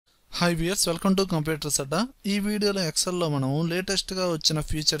Hi viewers, welcome to computers అడ్డా. ఈ వీడియోలో ఎక్సెల్లో మనం లేటెస్ట్గా వచ్చిన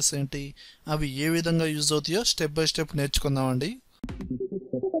ఫీచర్స్ ఏంటి, అవి ఏ విధంగా యూజ్ అవుతాయో స్టెప్ బై స్టెప్ నేర్చుకుందామండి.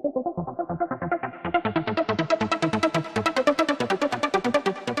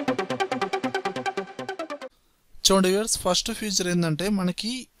 చూడండి వ్యూయర్స్, ఫస్ట్ ఫీచర్ ఏంటంటే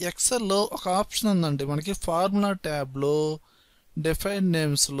మనకి ఎక్సెల్లో ఒక ఆప్షన్ ఉందండి. మనకి ఫార్ములా ట్యాబ్లో డిఫైన్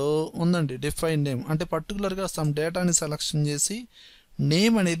నేమ్స్లో ఉందండి. డిఫైన్ నేమ్ అంటే పర్టికులర్గా సమ్ డేటాని సెలెక్షన్ చేసి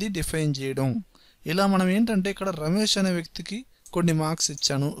నేమ్ అనేది డిఫైన్ చేయడం. ఇలా మనం ఏంటంటే ఇక్కడ రమేష్ అనే వ్యక్తికి కొన్ని మార్క్స్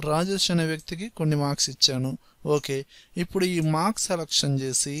ఇచ్చాను, రాజేష్ అనే వ్యక్తికి కొన్ని మార్క్స్ ఇచ్చాను. ఓకే, ఇప్పుడు ఈ మార్క్స్ సెలెక్షన్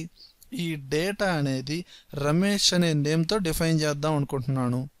చేసి ఈ డేటా అనేది రమేష్ అనే నేమ్తో డిఫైన్ చేద్దాం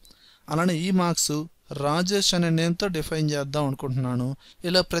అనుకుంటున్నాను. అలానే ఈ మార్క్స్ రాజేష్ అనే నేమ్తో డిఫైన్ చేద్దాం అనుకుంటున్నాను.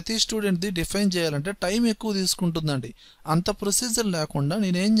 ఇలా ప్రతి స్టూడెంట్ది డిఫైన్ చేయాలంటే టైం ఎక్కువ తీసుకుంటుందండి. అంత ప్రొసీజర్ లేకుండా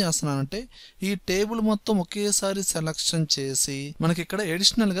నేనేం చేస్తున్నానంటే ఈ టేబుల్ మొత్తం ఒకేసారి సెలెక్షన్ చేసి మనకి ఇక్కడ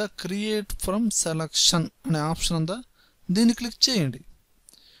ఎడిషనల్గా క్రియేట్ ఫ్రమ్ సెలెక్షన్ అనే ఆప్షన్ ఉందా, దీన్ని క్లిక్ చేయండి.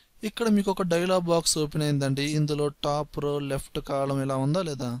 ఇక్కడ మీకు ఒక డైలాగ్ బాక్స్ ఓపెన్ అయిందండి. ఇందులో టాప్ రో లెఫ్ట్ కాలం ఇలా ఉందా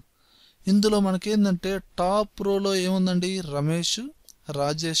లేదా. ఇందులో మనకేందంటే టాప్ రోలో ఏముందండి, రమేష్,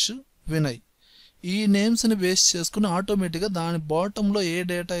 రాజేష్, వినయ్. ఈ నేమ్స్ని బేస్ చేసుకుని ఆటోమేటిక్గా దాని బాటంలో ఏ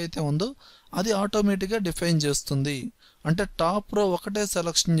డేటా అయితే ఉందో అది ఆటోమేటిక్గా డిఫైన్ చేస్తుంది. అంటే టాప్ రో ఒకటే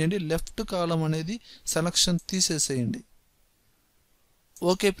సెలెక్షన్ చేయండి, లెఫ్ట్ కాలం అనేది సెలెక్షన్ తీసేసేయండి.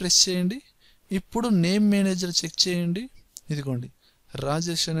 ఓకే ప్రెస్ చేయండి. ఇప్పుడు నేమ్ మేనేజర్ చెక్ చేయండి. ఇదిగోండి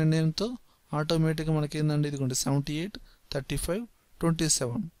రాజేష్ అనే నేమ్తో ఆటోమేటిక్గా మనకి ఏందండి, ఇదిగోండి 78, 35,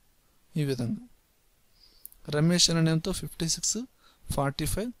 27 ఈ విధంగా. రమేష్ అనే నేమ్తో 56,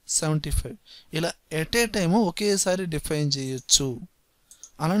 45, 75 ఇలా ఎట్ ఏ టైము ఒకేసారి డిఫైన్ చేయొచ్చు.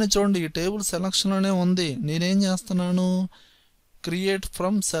 అలానే చూడండి ఈ టేబుల్ సెలక్షన్లోనే ఉంది. నేనేం చేస్తున్నాను, క్రియేట్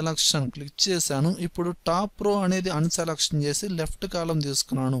ఫ్రమ్ సెలక్షన్ క్లిక్ చేశాను. ఇప్పుడు టాప్ రో అనేది అన్సెలక్షన్ చేసి లెఫ్ట్ కాలం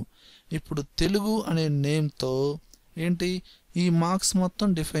తీసుకున్నాను. ఇప్పుడు తెలుగు అనే నేమ్తో ఏంటి ఈ మార్క్స్ మొత్తం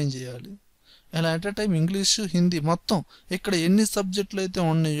డిఫైన్ చేయాలి. ఇలా at a time English, Hindi మొత్తం ఇక్కడ ఎన్ని సబ్జెక్టులు అయితే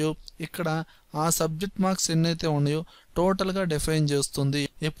ఉన్నాయో ఇక్కడ ఆ సబ్జెక్ట్ మార్క్స్ ఎన్నైతే ఉన్నాయో టోటల్గా డిఫైన్ చేస్తుంది.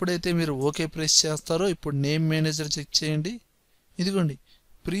 ఎప్పుడైతే మీరు ఓకే ప్రెస్ చేస్తారో ఇప్పుడు నేమ్ మేనేజర్ చెక్ చేయండి. ఇదిగోండి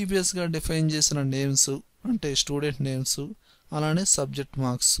ప్రీవియస్గా డిఫైన్ చేసిన నేమ్స్ అంటే స్టూడెంట్ నేమ్స్, అలానే సబ్జెక్ట్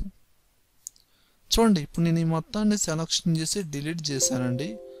మార్క్స్. చూడండి ఇప్పుడు నేను ఈ మొత్తాన్ని సెలెక్షన్ చేసి డిలీట్ చేశానండి.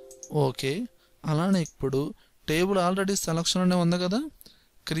 ఓకే, అలానే ఇప్పుడు టేబుల్ ఆల్రెడీ సెలక్షన్లోనే ఉంది కదా,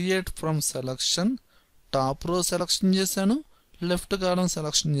 క్రియేట్ ఫ్రమ్ సెలక్షన్ టాప్ రో సెలక్షన్ చేశాను, లెఫ్ట్ కాలం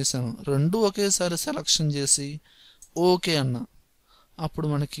సెలక్షన్ చేశాను. రెండు ఒకేసారి సెలక్షన్ చేసి ఓకే అన్న. అప్పుడు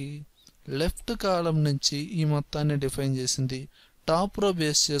మనకి లెఫ్ట్ కాలం నుంచి ఈ మొత్తాన్ని డిఫైన్ చేసింది. టాప్ రో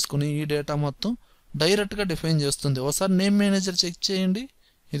బేస్ చేసుకుని ఈ డేటా మొత్తం డైరెక్ట్గా డిఫైన్ చేస్తుంది. ఒకసారి నేమ్ మేనేజర్ చెక్ చేయండి.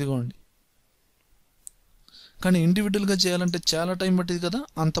 ఇదిగోండి, కానీ ఇండివిజువల్గా చేయాలంటే చాలా టైం పట్టింది కదా.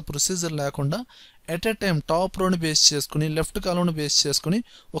 అంత ప్రొసీజర్ లేకుండా at a time top రోని base చేసుకుని లెఫ్ట్ కాలంని బేస్ చేసుకుని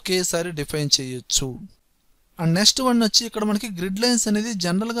ఒకేసారి డిఫైన్ చేయొచ్చు. అండ్ నెక్స్ట్ వన్ వచ్చి ఇక్కడ మనకి గ్రిడ్ లైన్స్ అనేది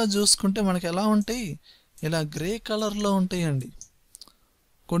జనరల్గా చూసుకుంటే మనకి ఎలా ఉంటాయి, ఇలా గ్రే కలర్లో ఉంటాయండి.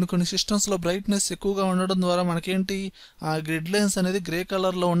 కొన్ని సిస్టమ్స్లో బ్రైట్నెస్ ఎక్కువగా ఉండడం ద్వారా మనకేంటి ఆ గ్రిడ్ లైన్స్ అనేది గ్రే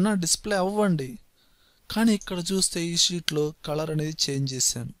కలర్లో ఉన్న డిస్ప్లే అవ్వండి. కానీ ఇక్కడ చూస్తే ఈ షీట్లో కలర్ అనేది చేంజ్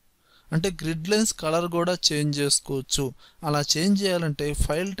చేశాను. అంటే గ్రిడ్ లైన్స్ కలర్ కూడా చేంజ్ చేసుకోవచ్చు. అలా చేంజ్ చేయాలంటే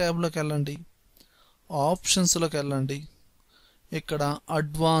ఫైల్ ట్యాబ్లోకి వెళ్ళండి, ఆప్షన్స్లోకి వెళ్ళండి, ఇక్కడ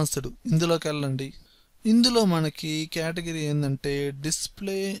అడ్వాన్స్డ్ ఇందులోకి వెళ్ళండి. ఇందులో మనకి కేటగిరీ ఏంటంటే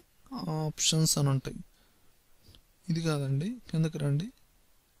డిస్ప్లే ఆప్షన్స్ అని ఉంటాయి. ఇది కాదండి, కిందకి రండి,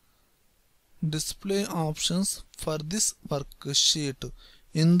 display options for this work sheet.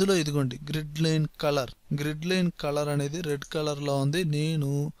 ఇందులో ఇదిగోండి grid line colour. Grid line colour అనేది రెడ్ కలర్లో ఉంది, నేను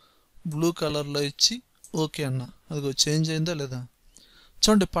బ్లూ కలర్లో ఇచ్చి ఓకే అన్న. అదిగో చేంజ్ అయిందా లేదా.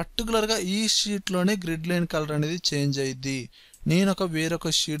 చూడండి పర్టికులర్గా ఈ షీట్లోనే గ్రిడ్ లైన్ కలర్ అనేది చేంజ్ అయ్యిద్ది. నేను వేరొక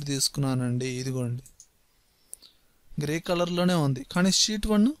షీట్ తీసుకున్నానండి. ఇదిగోండి గ్రే కలర్లోనే ఉంది, కానీ షీట్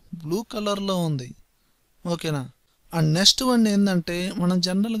 1 బ్లూ కలర్లో ఉంది. ఓకేనా. అండ్ నెక్స్ట్ వన్ ఏంటంటే మనం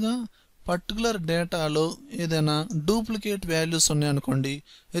జనరల్గా పర్టికులర్ డేటాలో ఏదైనా డూప్లికేట్ వాల్యూస్ ఉన్నాయనుకోండి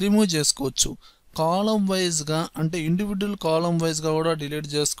రిమూవ్ చేసుకోవచ్చు. కాలం వైజ్గా అంటే ఇండివిజువల్ కాలం వైజ్గా కూడా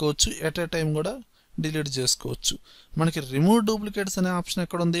డిలీట్ చేసుకోవచ్చు, ఎట్ ఏ టైం కూడా డిలీట్ చేసుకోవచ్చు. మనకి రిమూవ్ డూప్లికేట్స్ అనే ఆప్షన్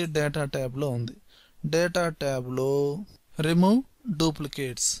ఎక్కడ ఉంది, డేటా ట్యాబ్లో ఉంది. డేటా ట్యాబ్లో రిమూవ్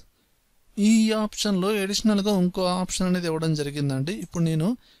డూప్లికేట్స్ ఈ ఆప్షన్లో ఎడిషనల్గా ఇంకో ఆప్షన్ అనేది ఇవ్వడం జరిగిందండి. ఇప్పుడు నేను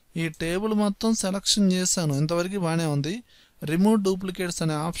ఈ టేబుల్ మొత్తం సెలెక్షన్ చేశాను, ఇంతవరకు బాగానే ఉంది. రిమూవ్ డూప్లికేట్స్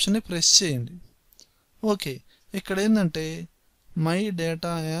అనే ఆప్షన్ని ప్రెస్ చేయండి. ఓకే, ఇక్కడ ఏంటంటే మై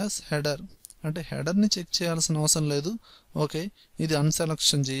డేటా యాజ్ హెడర్ అంటే హెడర్ని చెక్ చేయాల్సిన అవసరం లేదు. ఓకే, ఇది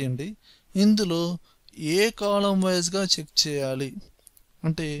అన్సెలెక్షన్ చేయండి. ఇందులో ఏ కాలం వైజ్గా చెక్ చేయాలి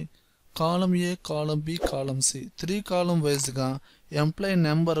అంటే కాలం ఏ, కాలం బి, కాలం సి 3 కాలం వైజ్గా ఎంప్లాయీ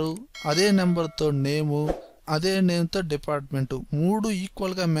నెంబరు, అదే నెంబర్తో నేము, అదే నేమ్తో డిపార్ట్మెంటు 3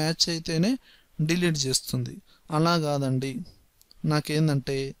 ఈక్వల్గా మ్యాచ్ అయితేనే డిలీట్ చేస్తుంది. అలా కాదండి,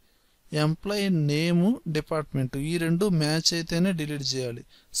 నాకేందంటే ఎంప్లాయీ నేము డిపార్ట్మెంటు ఈ రెండు మ్యాచ్ అయితేనే డిలీట్ చేయాలి.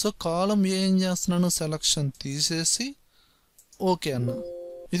 సో కాలం ఏం చేస్తున్నాను, సెలక్షన్ తీసేసి ఓకే అన్న.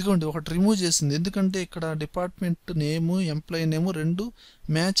 ఇదిగోండి ఒకటి రిమూవ్ చేసింది, ఎందుకంటే ఇక్కడ డిపార్ట్మెంట్ నేము ఎంప్లాయీ నేము రెండు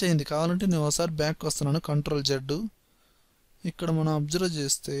మ్యాచ్ అయింది. కావాలంటే నేను ఒకసారి బ్యాక్ వస్తున్నాను, కంట్రోల్ జెడ్. ఇక్కడ మనం అబ్జర్వ్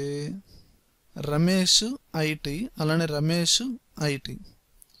చేస్తే రమేష్ ఐటీ, అలానే రమేష్ ఐటీ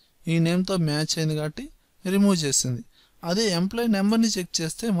ఈ నేమ్తో మ్యాచ్ అయింది కాబట్టి రిమూవ్ చేసింది. అదే ఎంప్లాయీ నెంబర్ని చెక్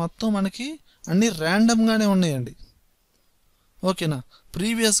చేస్తే మొత్తం మనకి అన్నీ ర్యాండమ్గానే ఉన్నాయండి. ఓకేనా.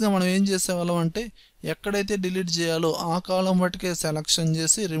 ప్రీవియస్గా మనం ఏం చేసేవాళ్ళం అంటే ఎక్కడైతే డిలీట్ చేయాలో ఆ కాలం బట్టికే సెలక్షన్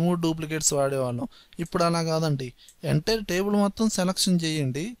చేసి రిమూవ్ డూప్లికేట్స్ వాడేవాళ్ళం. ఇప్పుడు అలా కాదండి, ఎంటైర్ టేబుల్ మొత్తం సెలక్షన్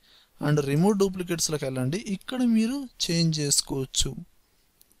చేయండి అండ్ రిమూవ్ డూప్లికేట్స్లోకి వెళ్ళండి. ఇక్కడ మీరు చేంజ్ చేసుకోవచ్చు.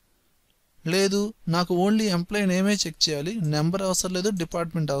 లేదు నాకు ఓన్లీ ఎంప్లాయీ నేమే చెక్ చేయాలి, నెంబర్ అవసరం లేదు,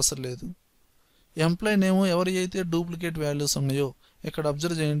 డిపార్ట్మెంట్ అవసరం లేదు. ఎంప్లాయీ నేమో ఎవరి అయితే డూప్లికేట్ వాల్యూస్ ఉన్నాయో ఇక్కడ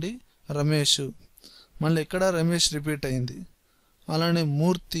అబ్జర్వ్ చేయండి, రమేష్, మళ్ళీ ఇక్కడ రమేష్ రిపీట్ అయింది, అలానే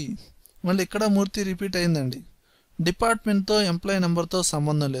మూర్తి, మళ్ళీ ఇక్కడ మూర్తి రిపీట్ అయిందండి. డిపార్ట్మెంట్తో ఎంప్లాయీ నెంబర్తో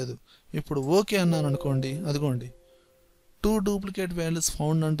సంబంధం లేదు. ఇప్పుడు ఓకే అన్నాను అనుకోండి, అదిగోండి 2 duplicate values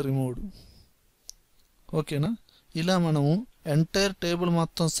found and removed. ఓకేనా. ఇలా మనము ఎంటైర్ టేబుల్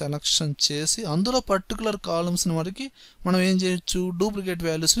మొత్తం సెలక్షన్ చేసి అందులో పర్టికులర్ కాలమ్స్ని వరకు మనం ఏం చేయొచ్చు, డూప్లికేట్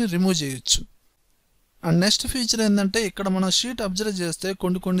వాల్యూస్ని రిమూవ్ చేయొచ్చు. అండ్ నెక్స్ట్ ఫీచర్ ఏంటంటే ఇక్కడ మనం షీట్ అబ్జర్వ్ చేస్తే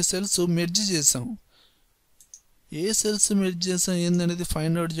కొన్ని సెల్స్ మెర్జ్ చేసాం. ఏ సెల్స్ మెర్జ్ చేసాం ఏందనేది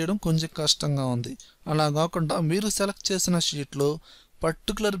ఫైండ్ అవుట్ చేయడం కొంచెం కష్టంగా ఉంది. అలా కాకుండా మీరు సెలెక్ట్ చేసిన షీట్లో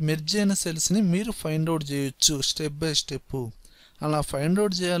పర్టికులర్ మెర్జ్ అయిన సెల్స్ని మీరు ఫైండ్ అవుట్ చేయొచ్చు స్టెప్ బై స్టెప్. అలా ఫైండ్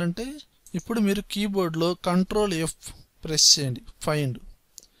అవుట్ చేయాలంటే ఇప్పుడు మీరు కీబోర్డ్లో కంట్రోల్ F ప్రెస్ చేయండి, ఫైండ్.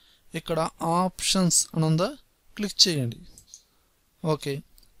 ఇక్కడ ఆప్షన్స్ అని ఉందా, క్లిక్ చేయండి. ఓకే.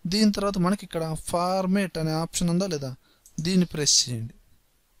 దీని తర్వాత మనకి ఇక్కడ ఫార్మేట్ అనే ఆప్షన్ ఉందా లేదా, దీన్ని ప్రెస్ చేయండి.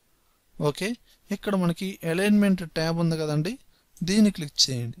 ఓకే. ఇక్కడ మనకి అలైన్మెంట్ ట్యాబ్ ఉంది కదండి, దీన్ని క్లిక్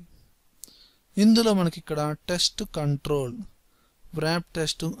చేయండి. ఇందులో మనకి ఇక్కడ test control wrap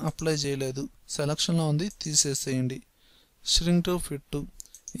test apply చేయలేదు, సెలక్షన్లో ఉంది, తీసేసేయండి. ష్రింక్ టు ఫిట్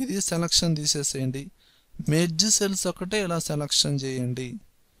ఇది సెలక్షన్ తీసేసేయండి. మెర్జ్ సెల్స్ ఒకటే ఇలా సెలక్షన్ చేయండి.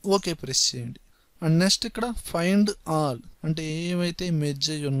 ఓకే ప్రెస్ చేయండి. అండ్ నెక్స్ట్ ఇక్కడ ఫైండ్ ఆల్ అంటే ఏమైతే మెర్జ్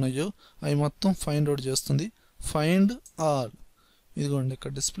అయ్యి ఉన్నాయో అవి మొత్తం ఫైండ్ అవుట్ చేస్తుంది. ఫైండ్ ఆల్ ఇదిగోండి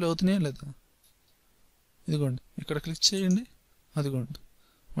ఇక్కడ డిస్ప్లే అవుతున్నాయా లేదా, ఇదిగోండి ఇక్కడ క్లిక్ చేయండి, అదిగోండి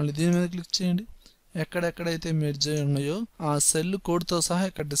మళ్ళీ దీని మీద క్లిక్ చేయండి. ఎక్కడెక్కడైతే మెర్జ్ అయి ఉన్నాయో ఆ సెల్ కోడ్తో సహా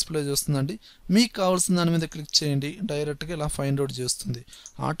ఇక్కడ డిస్ప్లే చేస్తుందండి. మీకు కావాల్సిన దాని మీద క్లిక్ చేయండి, డైరెక్ట్గా ఇలా ఫైండ్ అవుట్ చేస్తుంది.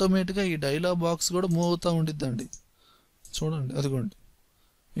 ఆటోమేటిక్గా ఈ డైలాగ్ బాక్స్ కూడా మూవ్ అవుతూ ఉండిద్దండి. చూడండి అదిగోండి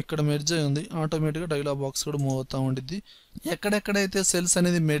ఇక్కడ మెర్జ్ అయి ఉంది, ఆటోమేటిక్గా డైలాగ్ బాక్స్ కూడా మూవ్ అవుతూ ఉండిద్ది. ఎక్కడెక్కడైతే సెల్స్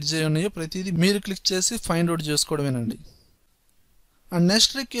అనేది మెర్జ్ అయి ఉన్నాయో ప్రతిదీ మీరు క్లిక్ చేసి find out చేసుకోవడమేనండి. And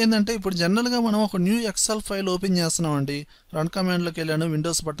next trick ఏంటంటే ఇప్పుడు జనరల్గా మనం ఒక న్యూ ఎక్సెల్ ఫైల్ ఓపెన్ చేస్తున్నామండి. రన్ కమాండ్లోకి వెళ్ళాను,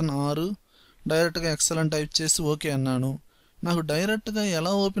 విండోస్ బటన్ 6, డైరెక్ట్గా ఎక్సెల్ అని టైప్ చేసి ఓకే అన్నాను. నాకు డైరెక్ట్గా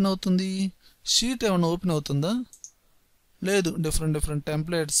ఎలా ఓపెన్ అవుతుంది, షీట్ ఏమైనా ఓపెన్ అవుతుందా, లేదు. Different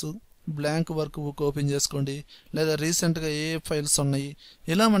templates, blank work book open చేసుకోండి, లేదా రీసెంట్గా ఏ ఫైల్స్ ఉన్నాయి,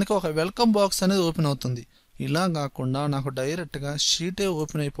 ఇలా మనకి ఒక వెల్కమ్ బాక్స్ అనేది ఓపెన్ అవుతుంది. ఇలా కాకుండా నాకు డైరెక్ట్గా షీటే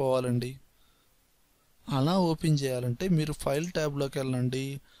ఓపెన్ అయిపోవాలండి. అలా ఓపెన్ చేయాలంటే మీరు ఫైల్ ట్యాబ్లోకి వెళ్ళండి,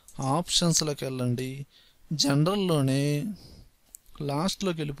 ఆప్షన్స్లోకి వెళ్ళండి, జనరల్లోనే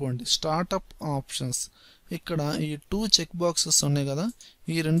లాస్ట్లోకి వెళ్ళిపోండి, స్టార్టప్ ఆప్షన్స్. ఇక్కడ ఈ 2 చెక్ బాక్సెస్ ఉన్నాయి కదా,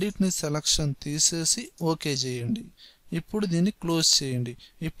 ఈ రెండింటిని సెలక్షన్ తీసేసి ఓకే చేయండి. ఇప్పుడు దీన్ని క్లోజ్ చేయండి.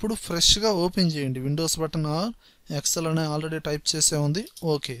 ఇప్పుడు ఫ్రెష్గా ఓపెన్ చేయండి, విండోస్ బటన్ ఆర్ ఎక్సెల్ అనే ఆల్రెడీ టైప్ చేసే ఉంది,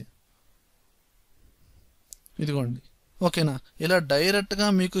 ఓకే. ఇదిగోండి ఓకేనా. ఇలా డైరెక్ట్గా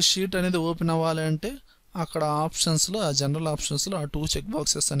మీకు షీట్ అనేది ఓపెన్ అవ్వాలి అంటే అక్కడ ఆప్షన్స్లో ఆ జనరల్ ఆప్షన్స్లో ఆ 2 చెక్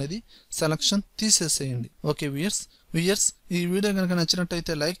బాక్సెస్ అనేది సెలక్షన్ తీసేసేయండి. ఓకే వ్యూయర్స్ ఈ వీడియో కనుక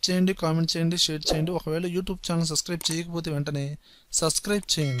నచ్చినట్టయితే లైక్ చేయండి, కామెంట్ చేయండి, షేర్ చేయండి. ఒకవేళ యూట్యూబ్ ఛానల్ సబ్స్క్రైబ్ చేయకపోతే వెంటనే సబ్స్క్రైబ్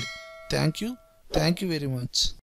చేయండి. Thank you very much.